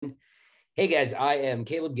Hey guys, I am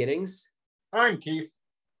Caleb Giddings. I'm Keith.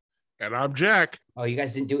 And I'm Jack. Oh, you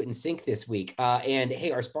guys didn't do it in sync this week. And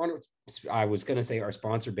hey, our sponsor, I was going to say our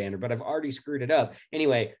sponsor banner, but I've already screwed it up.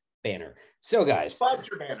 Anyway, banner. So guys.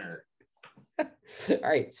 Sponsor banner. All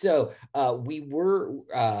right. So we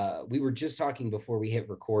were just talking before we hit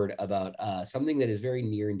record about something that is very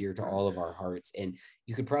near and dear to all of our hearts. And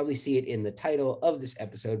you could probably see it in the title of this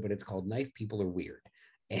episode, but it's called Knife People Are Weird.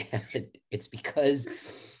 And it's because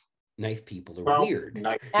knife people are weird.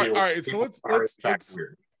 All right. So let's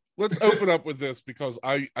open up with this because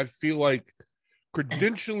I feel like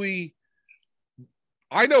credentially,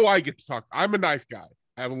 I know I get to talk. I'm a knife guy.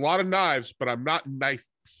 I have a lot of knives, but I'm not knife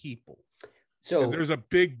people. So and there's a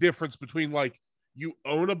big difference between like you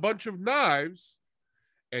own a bunch of knives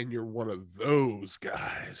and you're one of those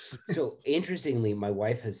guys. So interestingly, my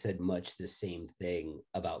wife has said much the same thing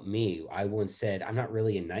about me. I once said, I'm not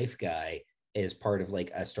really a knife guy as part of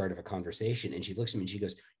like a start of a conversation. And she looks at me and she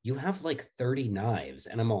goes, you have like 30 knives.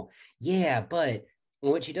 And I'm all, yeah, but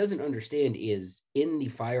what she doesn't understand is in the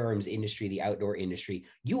firearms industry, the outdoor industry,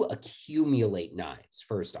 you accumulate knives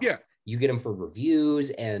first off. Yeah. You get them for reviews,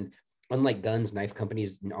 and unlike guns, knife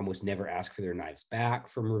companies almost never ask for their knives back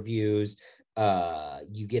from reviews.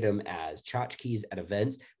 You get them as tchotchkes at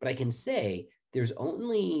events, but I can say there's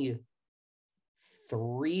only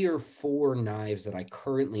 3 or 4 knives that I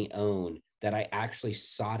currently own that I actually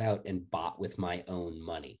sought out and bought with my own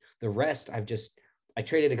money. The rest I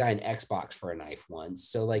traded a guy an Xbox for a knife once.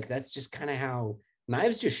 So like, that's just kind of how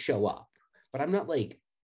knives just show up, but I'm not like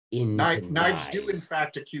into knives do in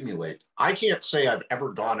fact accumulate. I can't say I've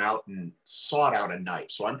ever gone out and sought out a knife.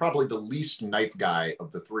 So I'm probably the least knife guy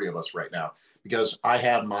of the 3 of us right now, because I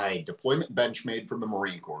have my deployment Benchmade from the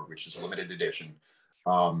Marine Corps, which is a limited edition.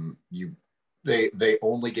 They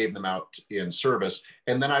only gave them out in service.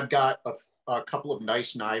 And then I've got a couple of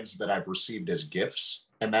nice knives that I've received as gifts,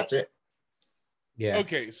 and that's it. Yeah.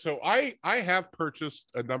 Okay, so I have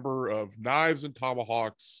purchased a number of knives and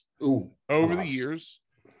tomahawks over the years.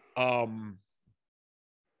 I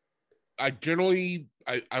generally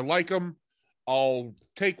like them. I'll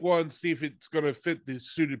take one, see if it's going to fit the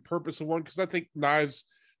suited purpose of one, because I think knives,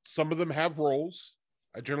 some of them have roles.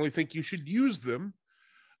 I generally think you should use them.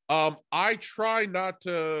 I try not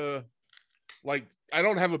to, like, I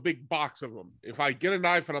don't have a big box of them. If I get a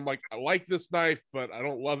knife and I'm like, I like this knife, but I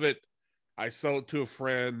don't love it, I sell it to a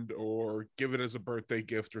friend or give it as a birthday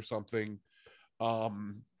gift or something.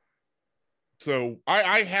 So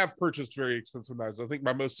I have purchased very expensive knives. I think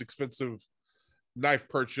my most expensive knife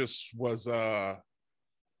purchase was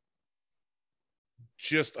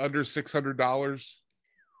just under $600.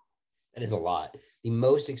 That is a lot. The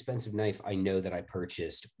most expensive knife I know that I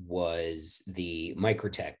purchased was the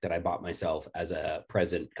Microtech that I bought myself as a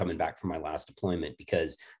present coming back from my last deployment,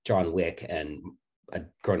 because John Wick and a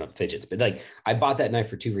grown-up fidgets. But like, I bought that knife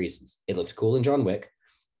for 2 reasons. It looked cool in John Wick,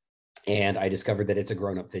 and I discovered that it's a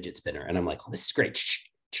grown-up fidget spinner. And I'm like, oh, this is great.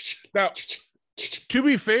 Now, to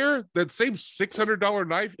be fair, that same $600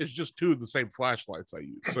 knife is just 2 of the same flashlights I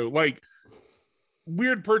use. So like,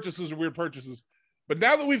 weird purchases are weird purchases. But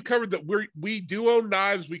now that we've covered that we do own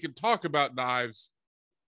knives, we can talk about knives.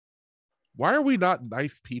 Why are we not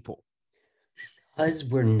knife people? Because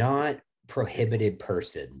we're not prohibited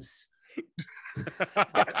persons.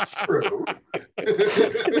 That's true.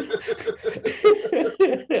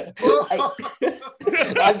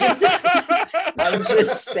 I'm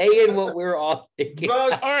just saying what we're all thinking. All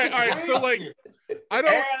right. So like, I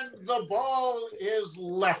don't. And the ball is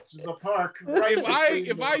left the park. Right.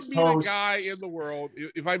 If I meet a guy in the world,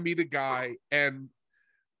 if I meet a guy and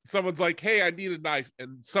someone's like, "Hey, I need a knife,"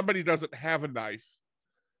 and somebody doesn't have a knife,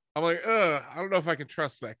 I'm like, I don't know if I can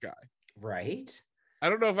trust that guy. Right. I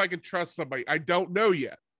don't know if I can trust somebody. I don't know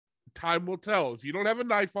yet. Time will tell. If you don't have a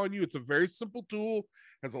knife on you, it's a very simple tool,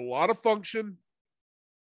 has a lot of function.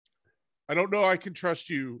 I don't know I can trust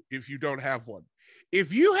you if you don't have one.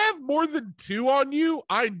 If you have more than 2 on you,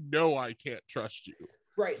 I know I can't trust you.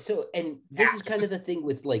 Right. So, and this is kind of the thing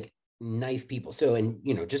with like knife people. So, and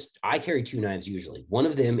just I carry 2 knives usually. One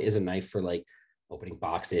of them is a knife for like opening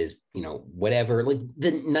boxes, whatever, like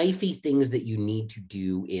the knifey things that you need to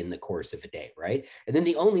do in the course of a day, right? And then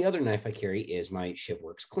the only other knife I carry is my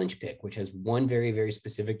ShivWorks clinch pick, which has one very, very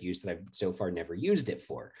specific use that I've so far never used it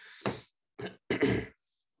for.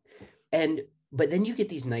 But then you get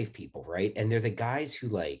these knife people, right? And they're the guys who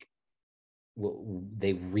like,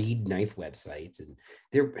 they read knife websites, and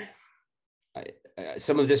they're,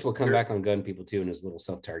 some of this will come back on gun people too, and is a little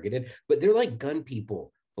self-targeted, but they're like gun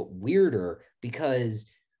people, but weirder, because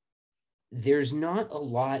there's not a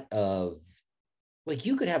lot of, like,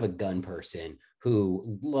 you could have a gun person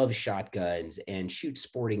who loves shotguns and shoots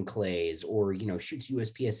sporting clays, or shoots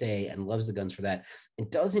USPSA and loves the guns for that, and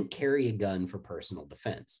doesn't carry a gun for personal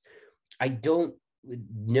defense. I don't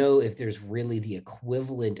know if there's really the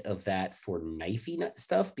equivalent of that for knifey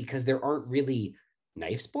stuff, because there aren't really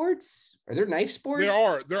knife sports. Are there knife sports?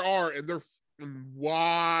 There are, and they're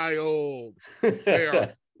wild. They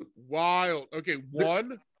are wild. Okay,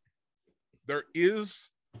 one, there is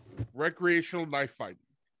recreational knife fighting.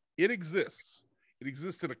 It exists. It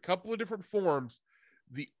exists in a couple of different forms.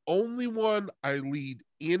 The only one I lead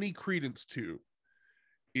any credence to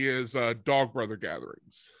is Dog Brother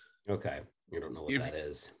gatherings. Okay, I don't know what that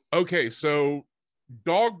is. Okay, so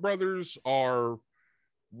Dog Brothers are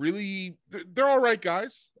really, they're all right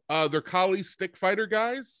guys. They're Kali stick fighter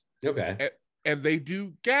guys. Okay. And they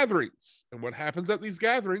do gatherings. And what happens at these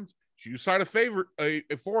gatherings is you sign a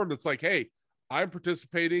form that's like, hey, I'm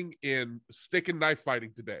participating in stick and knife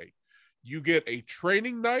fighting today. You get a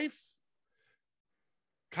training knife,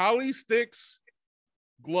 Kali sticks,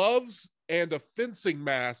 gloves, and a fencing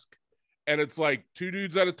mask. And it's like 2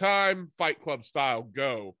 dudes at a time, Fight Club style,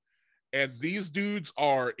 go. And these dudes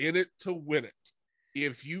are in it to win it.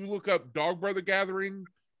 If you look up Dog Brother Gathering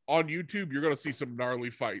on YouTube, you're going to see some gnarly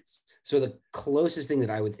fights. So the closest thing that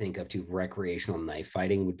I would think of to recreational knife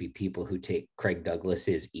fighting would be people who take Craig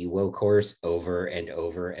Douglas's EWO course over and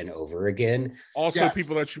over and over again. Also,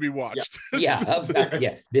 people that should be watched. Yeah.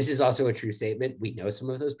 Yeah. This is also a true statement. We know some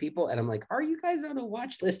of those people. And I'm like, are you guys on a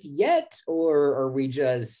watch list yet? Or are we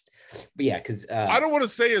just... But yeah, because I don't want to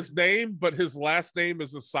say his name, but his last name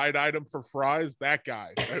is a side item for fries. That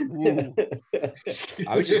guy. I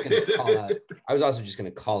was also just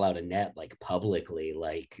gonna call out Annette like publicly,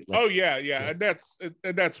 like oh yeah, and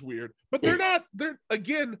that's weird. But they're not not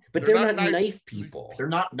knife people. They're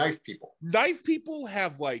not knife people. Knife people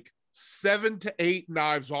have like 7 to 8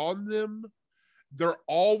 knives on them. They're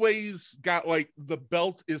always got like the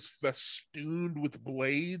belt is festooned with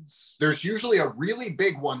blades. There's usually a really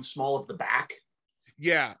big one, small at the back.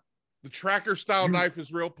 Yeah, the tracker style knife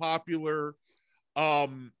is real popular.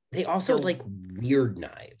 They also like weird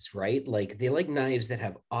knives, right? Like they like knives that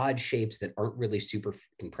have odd shapes that aren't really super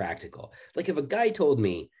practical. Like if a guy told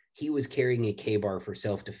me he was carrying a K-bar for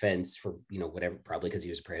self-defense for, whatever, probably because he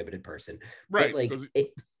was a prohibited person. Right. But like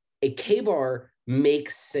a K-bar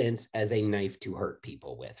makes sense as a knife to hurt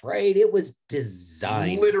people with, right? It was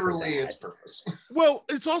designed literally its purpose. Well,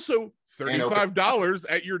 it's also $35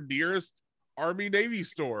 at your nearest Army Navy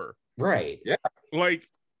store. Right. Yeah. Like,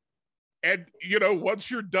 and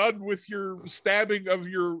once you're done with your stabbing of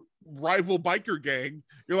your rival biker gang,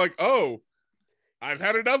 you're like, oh, I've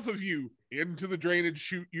had enough of you. Into the drainage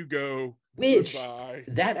chute you go. Which Goodbye.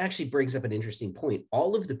 That actually brings up an interesting point.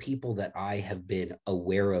 All of the people that I have been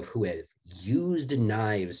aware of who have used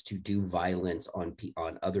knives to do violence on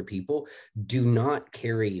other people do not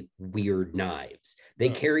carry weird knives. They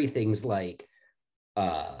carry things like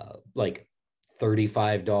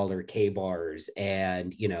 $35 K-bars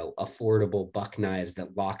and, affordable buck knives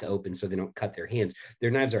that lock open so they don't cut their hands. Their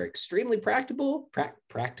knives are extremely practical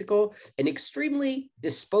and extremely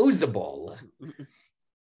disposable.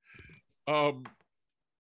 I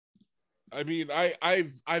mean,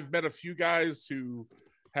 I've met a few guys who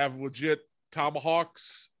have legit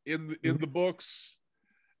tomahawks in the books,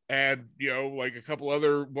 and like a couple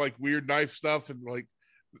other like weird knife stuff, and like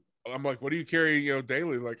I'm like, what do you carry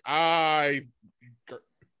daily? Like I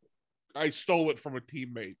stole it from a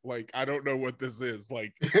teammate. Like, I don't know what this is.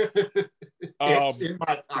 Like, it's in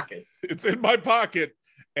my pocket. It's in my pocket.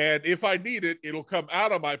 And if I need it, it'll come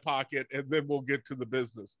out of my pocket and then we'll get to the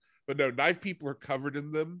business. But no, knife people are covered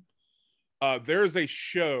in them. There's a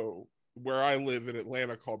show where I live in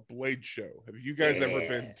Atlanta called Blade Show. Have you guys ever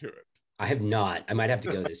been to it? I have not. I might have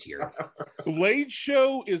to go this year. Blade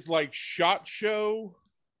Show is like SHOT Show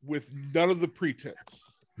with none of the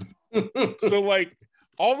pretense. So like,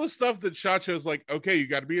 all the stuff that SHOT Show is like, okay, you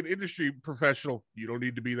got to be an industry professional. You don't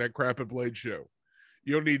need to be that crap at Blade Show.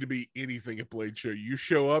 You don't need to be anything at Blade Show. You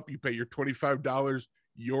show up, you pay your $25,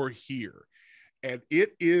 you're here. And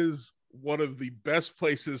it is one of the best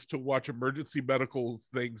places to watch emergency medical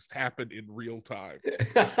things happen in real time.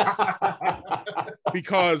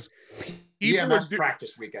 Because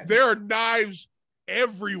practice weekend. There are knives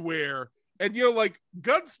everywhere. And, like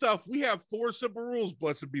gun stuff, we have 4 simple rules.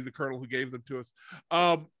 Blessed be the colonel who gave them to us.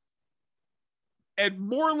 And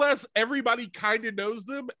more or less everybody kind of knows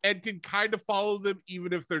them and can kind of follow them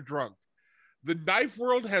even if they're drunk. The knife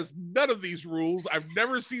world has none of these rules. I've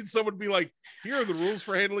never seen someone be like, here are the rules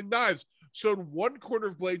for handling knives. So in one corner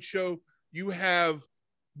of Blade Show, you have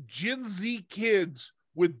Gen Z kids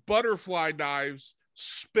with butterfly knives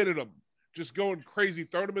spinning them. just going crazy,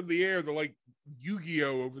 throwing them in the air. They're like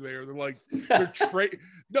Yu-Gi-Oh over there. They're like, they're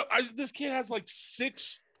this kid has like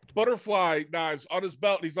 6 butterfly knives on his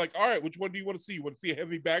belt. And he's like, all right, which one do you want to see? You want to see a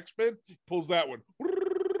heavy backspin? Pulls that one.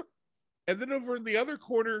 And then over in the other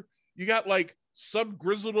corner, you got like some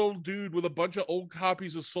grizzled old dude with a bunch of old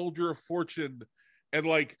copies of Soldier of Fortune and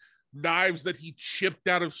like knives that he chipped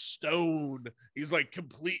out of stone. He's like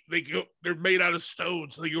they're made out of stone,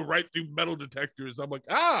 so they go right through metal detectors. I'm like,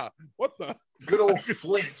 what the good old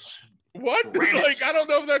Flint. What? Like, I don't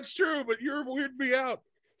know if that's true, but you're weirding me out.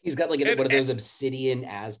 He's got like one of those obsidian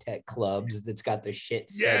Aztec clubs that's got the shit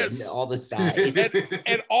set on all the sides.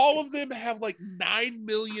 And all of them have like 9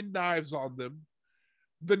 million knives on them.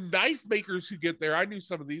 The knife makers who get there, I knew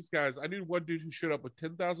some of these guys. I knew one dude who showed up with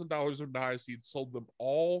 $10,000 of knives. He'd sold them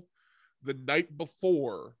all the night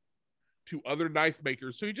before to other knife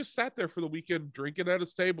makers. So he just sat there for the weekend drinking at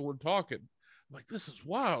his table and talking. I'm like, this is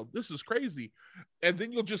wild. This is crazy. And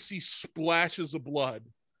then you'll just see splashes of blood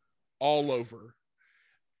all over.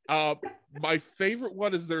 My favorite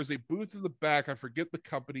one is there's a booth in the back. I forget the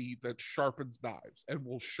company that sharpens knives and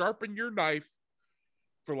will sharpen your knife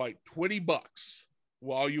for like $20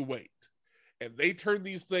 while you wait. And they turn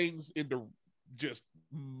these things into just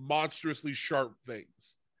monstrously sharp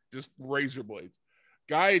things, just razor blades.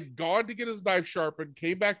 Guy had gone to get his knife sharpened,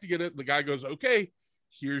 came back to get it. And the guy goes, okay,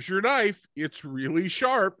 here's your knife. It's really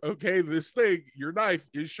sharp. Okay, this thing, your knife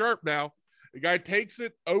is sharp now. The guy takes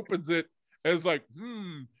it, opens it, and is like,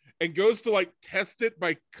 and goes to like test it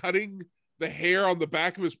by cutting the hair on the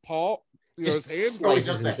back of his paw, his hand. Oh, he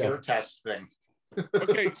does that hair test thing.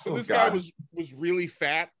 Okay, so this guy was really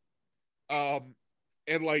fat, and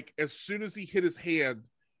like as soon as he hit his hand,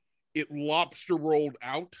 it lobster rolled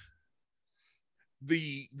out.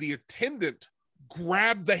 The attendant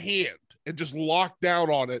grabbed the hand and just locked down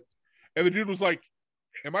on it, and the dude was like,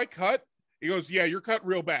 "Am I cut?" He goes, "Yeah, you're cut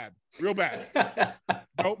real bad, real bad.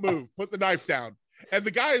 Don't move. Put the knife down." And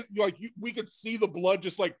the guy, like, we could see the blood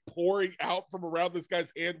just like pouring out from around this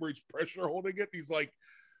guy's hand where he's pressure holding it. He's like,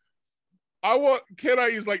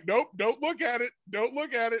 he's like, nope, don't look at it. Don't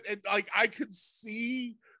look at it. And like, I could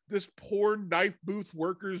see this poor knife booth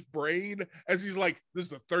worker's brain as he's like, this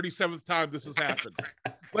is the 37th time this has happened.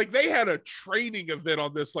 Like, they had a training event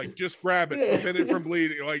on this, like, just grab it, prevent it from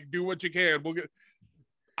bleeding, like, do what you can.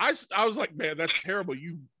 I was like, man, that's terrible.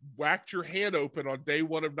 You whacked your hand open on day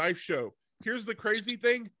 1 of knife show. Here's the crazy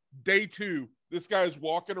thing. Day 2, this guy's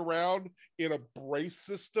walking around in a brace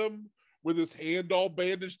system with his hand all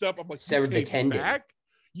bandaged up. I'm like, severed the tendon.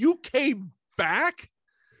 You came back?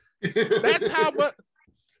 That's how much.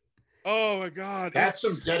 Oh my God. That's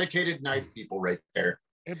some dedicated knife people right there.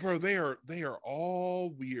 And bro, they are all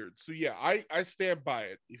weird. So yeah, I stand by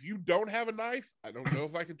it. If you don't have a knife, I don't know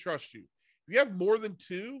if I can trust you. If you have more than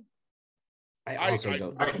 2, I also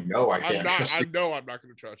don't. I know I can't trust you. I know I'm not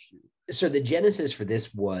going to trust you. So the genesis for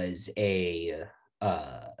this was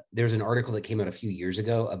there's an article that came out a few years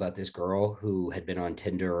ago about this girl who had been on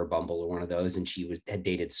Tinder or Bumble or one of those, and she had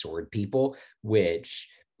dated sword people,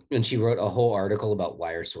 and she wrote a whole article about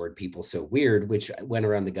why are sword people so weird, which went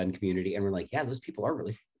around the gun community, and we're like, yeah, those people are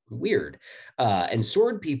really weird. And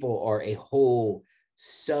sword people are a whole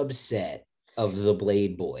subset of the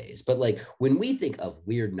Blade Boys. But like when we think of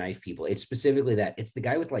weird knife people, it's specifically that it's the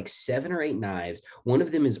guy with like 7 or 8 knives. One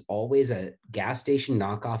of them is always a gas station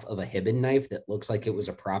knockoff of a Hibbon knife that looks like it was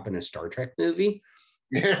a prop in a Star Trek movie.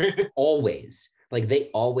 Always. Like they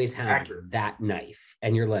always have that knife.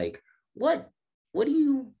 And you're like, what do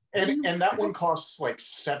you... And that one costs like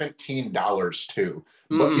 $17 too.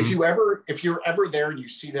 But if you're ever there and you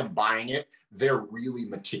see them buying it, they're really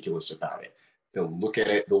meticulous about it. They'll look at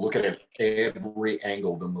it. They'll look at it at every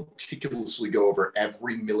angle. They'll meticulously go over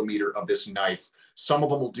every millimeter of this knife. Some of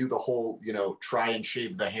them will do the whole, try and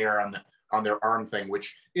shave the hair on their arm thing,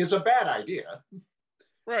 which is a bad idea.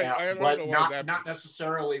 Right. But not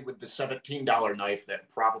necessarily with the $17 knife that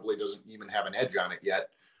probably doesn't even have an edge on it yet.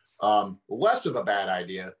 Less of a bad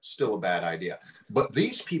idea, still a bad idea. But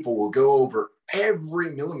these people will go over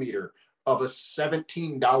every millimeter of a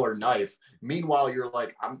 $17 knife. Meanwhile, you're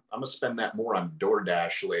like, I'm gonna spend that more on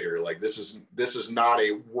DoorDash later. Like this is not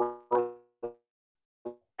a world.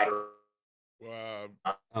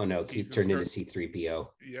 Oh no, Keith turned into C-3PO.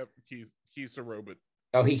 Yep, Keith's a robot.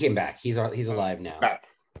 Oh, he came back. He's alive now. Back.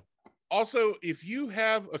 Also, if you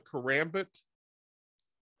have a karambit,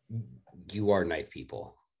 you are knife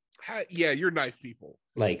people. Yeah, you're knife people.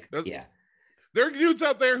 Yeah. There are dudes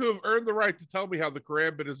out there who have earned the right to tell me how the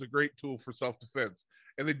karambit is a great tool for self-defense,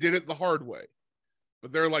 and they did it the hard way.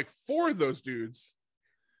 But there are like 4 of those dudes,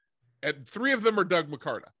 and 3 of them are Doug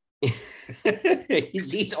McCarta. He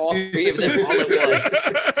sees all three of them all at once.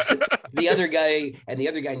 The other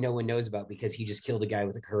guy no one knows about because he just killed a guy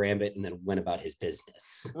with a karambit and then went about his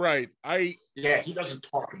business. Right. Yeah, he doesn't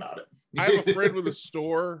talk about it. I have a friend with a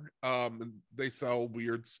store, and they sell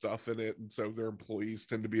weird stuff in it, and so their employees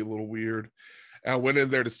tend to be a little weird. And I went in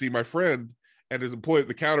there to see my friend, and his employee at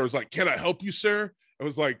the counter was like, "Can I help you, sir?" I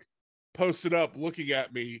was like, posted up, looking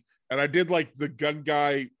at me, and I did like the gun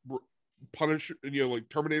guy punish, like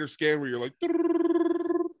Terminator scan, where you're like,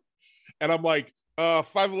 and I'm like,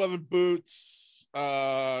 511 boots,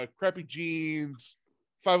 crappy jeans,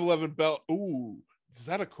 511 belt. Ooh, is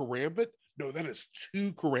that a karambit? No, that is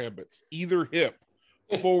 2 karambits, either hip,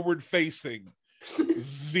 forward facing,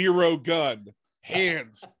 0 gun,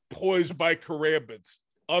 hands poised by karambits,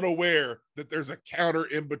 unaware that there's a counter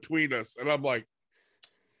in between us. And I'm like,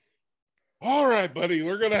 all right, buddy,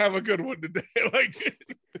 we're going to have a good one today. Like,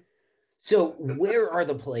 so where are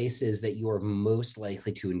the places that you are most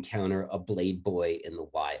likely to encounter a Blade Boy in the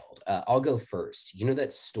wild? I'll go first. You know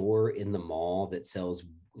that store in the mall that sells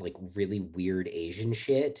like really weird Asian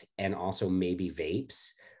shit and also maybe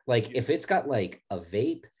vapes? Like if it's got like a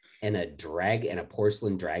vape and a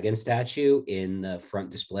porcelain dragon statue in the front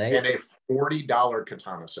display. And a $40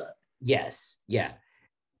 katana set. Yes. Yeah.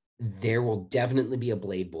 There will definitely be a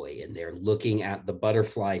Blade Boy in there looking at the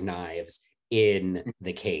butterfly knives in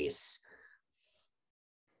the case.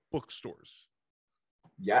 Bookstores.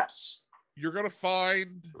 Yes. You're going to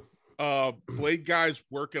find Blade guys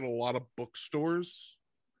work at a lot of bookstores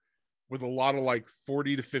with a lot of like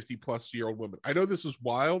 40 to 50 plus year old women. I know this is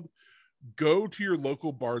wild. Go to your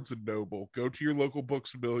local Barnes and Noble, go to your local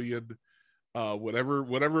Books A Million,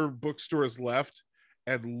 whatever bookstore is left,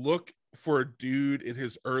 and look for a dude in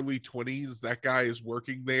his early 20s. That guy is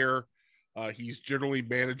working there. He's generally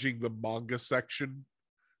managing the manga section.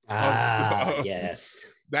 Yes.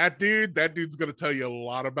 That dude's going to tell you a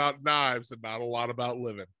lot about knives and not a lot about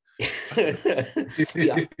living.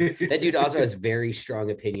 Yeah. That dude also has very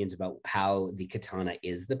strong opinions about how the katana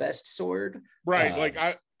is the best sword. Right. Like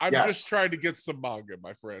I'm yes. just trying to get some manga,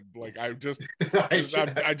 my friend. Like I just I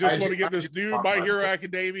want to get this new My Hero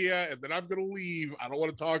Academia, and then I'm gonna leave. I don't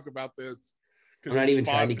want to talk about this. I'm not even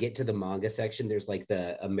trying to get to the manga section. There's like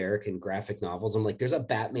the American graphic novels. I'm like, there's a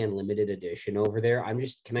Batman limited edition over there.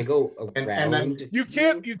 Can I go around? And then you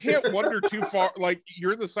can't wander too far. Like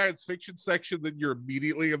you're in the science fiction section, then you're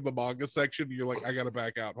immediately in the manga section. And you're like, I gotta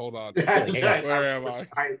back out. Hold on. Where am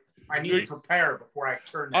I? I need to prepare before I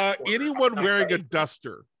turn. Anyone wearing a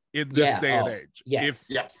duster in this day and age. Yes.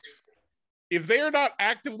 If they are not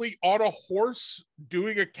actively on a horse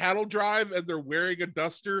doing a cattle drive and they're wearing a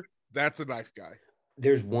duster, that's a knife guy.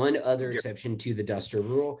 There's one other exception to the duster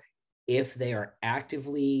rule. If they are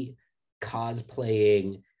actively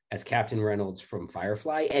cosplaying as Captain Reynolds from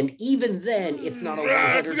Firefly, and even then, it's not a 100%.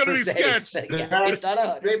 That's going to be sketch. It's not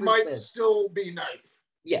 100%. They might still be knife.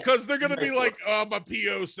 Yeah, because they're going to be like, "Oh, my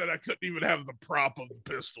PO said I couldn't even have the prop of the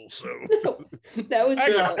pistol." So that was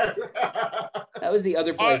the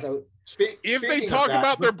other place. If they talk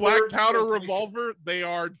about their black powder revolver, they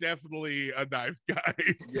are definitely a knife guy.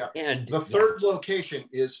 Yeah, and the third location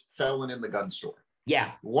is Felon in the gun store.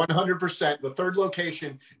 Yeah, 100%. The third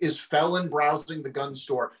location is Felon browsing the gun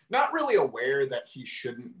store, not really aware that he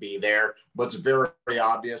shouldn't be there, but it's very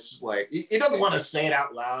obvious. Like he doesn't want to say it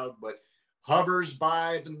out loud, but hovers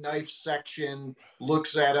by the knife section,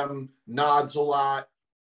 looks at him, nods a lot,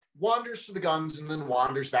 wanders to the guns, and then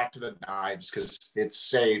wanders back to the knives because it's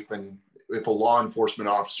safe. And if a law enforcement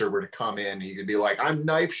officer were to come in, he could be like, "I'm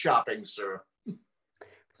knife shopping, sir."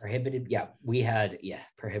 Prohibited. Yeah, we had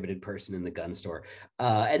prohibited person in the gun store.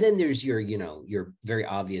 And then there's your very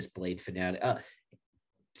obvious blade fanatic.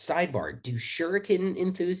 Sidebar: do shuriken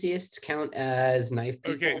enthusiasts count as knife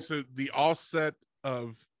people? Okay, so the offset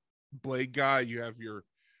of blade guy, you have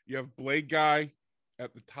blade guy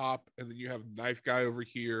at the top, and then you have knife guy over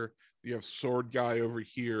here, you have sword guy over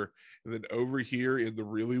here, and then over here in the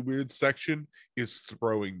really weird section is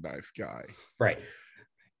throwing knife guy. Right.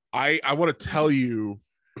 I want to tell you,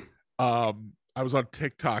 I was on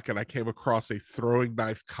TikTok and I came across a throwing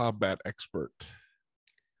knife combat expert.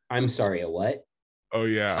 I'm sorry, a what? Oh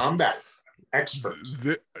yeah, combat expert.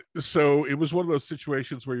 So it was one of those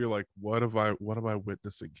situations where you're like, what am I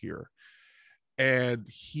witnessing here? And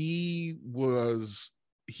he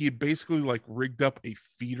had basically like rigged up a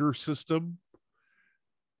feeder system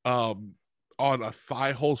on a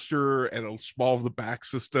thigh holster and a small of the back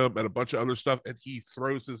system and a bunch of other stuff, and he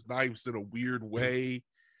throws his knives in a weird way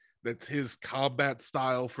that's his combat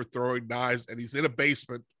style for throwing knives, and he's in a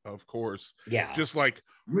basement, of course, Yeah. just like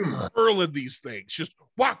hurling these things, just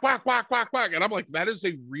whack, whack, whack, whack, whack. And I'm like, that is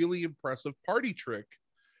a really impressive party trick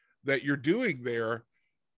that you're doing there,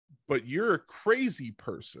 but you're a crazy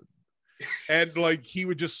person. And like, he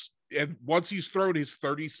would just, and once he's thrown his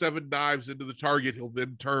 37 knives into the target, he'll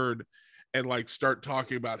then turn and like start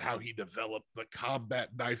talking about how he developed the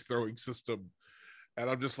combat knife throwing system. And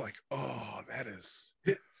I'm just like, oh, that is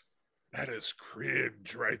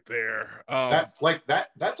cringe right there.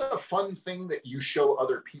 That's a fun thing that you show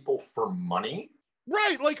other people for money.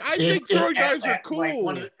 Right. Like, I think throwing knives are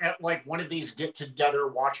cool. Like one of these get together,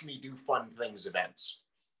 watch me do fun things events.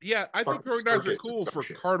 Yeah, I think throwing knives are cool for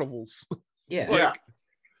carnivals. Yeah.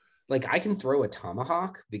 Like I can throw a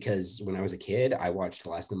tomahawk because when I was a kid, I watched The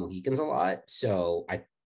Last of the Mohicans a lot. So I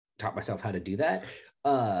taught myself how to do that.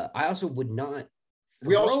 I also would not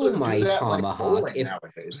throw my tomahawk like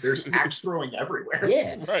nowadays. There's axe throwing everywhere.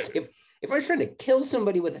 Yeah. Right. If I was trying to kill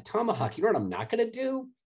somebody with a tomahawk, you know what I'm not going to do?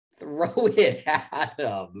 Throw it at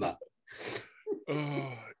them.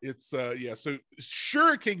 Oh, it's yeah. So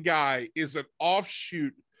Shuriken Guy is an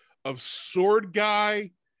offshoot of Sword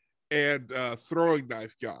Guy and Throwing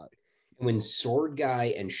Knife Guy. When Sword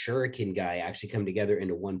Guy and Shuriken Guy actually come together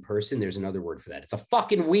into one person, there's another word for that. It's a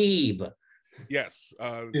fucking weeb. Yes.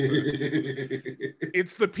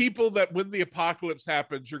 It's the people that when the apocalypse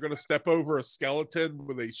happens, you're going to step over a skeleton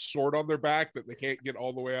with a sword on their back that they can't get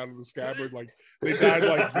all the way out of the scabbard. Like they died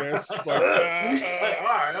like this. Like,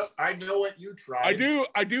 I know what you tried.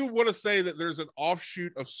 I do want to say that there's an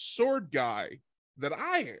offshoot of Sword Guy that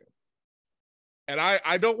I am. And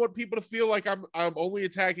I don't want people to feel like I'm only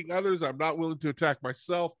attacking others. I'm not willing to attack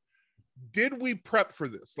myself. Did we prep for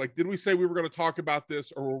this? Like, did we say we were going to talk about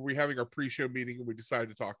this, or were we having our pre-show meeting and we decided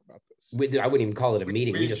to talk about this? I wouldn't even call it a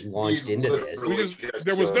meeting. We just launched into this.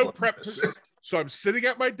 There was no prep. So I'm sitting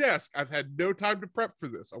at my desk. I've had no time to prep for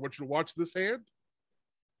this. I want you to watch this hand.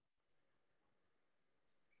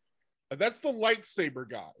 And that's the lightsaber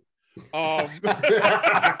guy.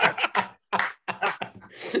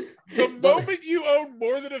 The moment you own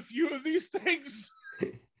more than a few of these things,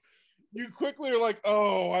 you quickly are like,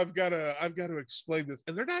 oh, I've got to explain this.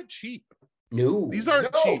 And they're not cheap. No. These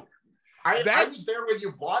aren't cheap. I was there when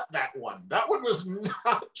you bought that one. That one was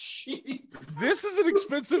not cheap. This is an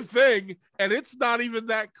expensive thing, and it's not even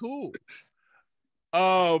that cool.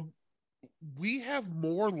 We have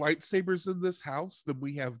more lightsabers in this house than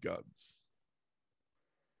we have guns.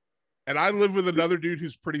 And I live with another dude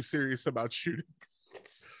who's pretty serious about shooting.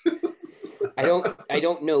 I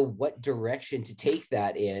don't know what direction to take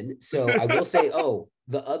that in. So I will say,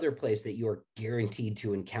 the other place that you are guaranteed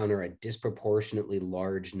to encounter a disproportionately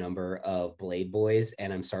large number of Blade Boys,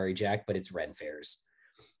 and I'm sorry, Jack, but it's Ren Fairs.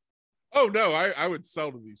 Oh no, I would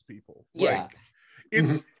sell to these people. Yeah. Like,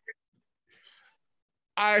 it's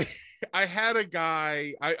I had a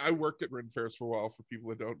guy, I worked at Ren Fairs for a while, for people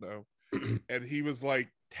that don't know, and he was like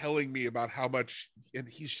telling me about how much, and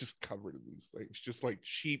he's just covered in these things, just like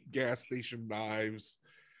cheap gas station knives,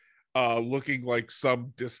 looking like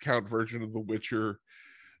some discount version of The Witcher.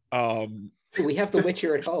 We have The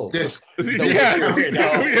Witcher at home. We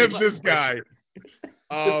have this guy.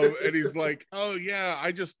 And he's like, oh yeah,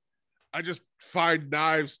 I just find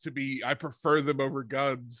knives to be, I prefer them over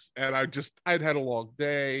guns. And I'd had a long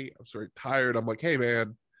day. I'm very tired. I'm like, hey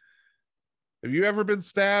man, have you ever been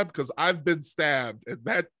stabbed? Because I've been stabbed, and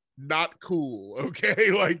that's not cool.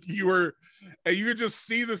 Okay. Like and you could just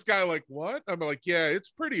see this guy like, what? I'm like, yeah, it's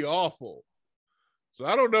pretty awful. So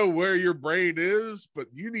I don't know where your brain is, but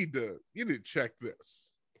you need to check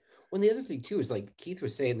this. Well, the other thing too is, like Keith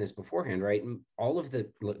was saying this beforehand, right? All of the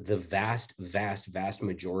vast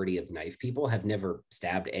majority of knife people have never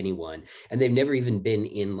stabbed anyone, and they've never even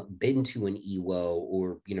been to an EWO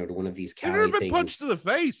or to one of these Cali things. Never been things. Punched to the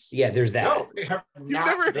face. Yeah, there's that. No, they have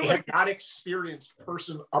not experienced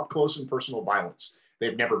up close and personal violence.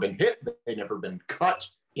 They've never been hit. They've never been cut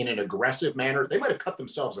in an aggressive manner. They might have cut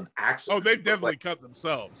themselves in accident. Oh, they've definitely cut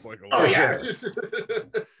themselves. Like a lot. Yeah.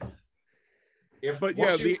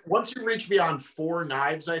 Once you reach beyond 4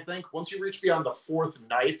 knives, I think once you reach beyond the 4th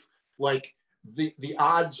knife, like the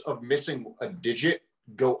odds of missing a digit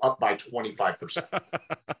go up by 25%.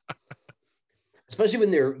 Especially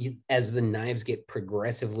when as the knives get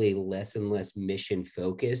progressively less and less mission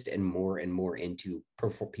focused and more into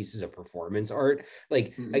pieces of performance art.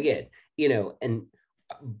 Like again, and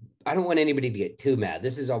I don't want anybody to get too mad.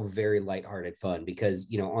 This is all very lighthearted fun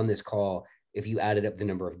because on this call, if you added up the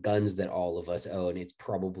number of guns that all of us own, it's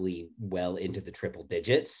probably well into the triple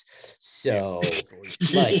digits. So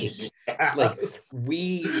like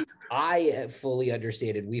I fully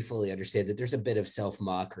understand, and we fully understand that there's a bit of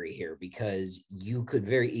self-mockery here, because you could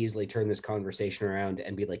very easily turn this conversation around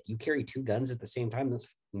and be like, you carry 2 guns at the same time?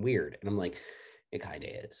 That's weird. And I'm like, it kind of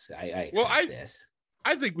is. I accept this.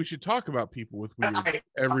 I think we should talk about people with weird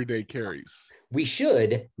everyday carries. We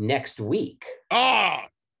should next week. Ah,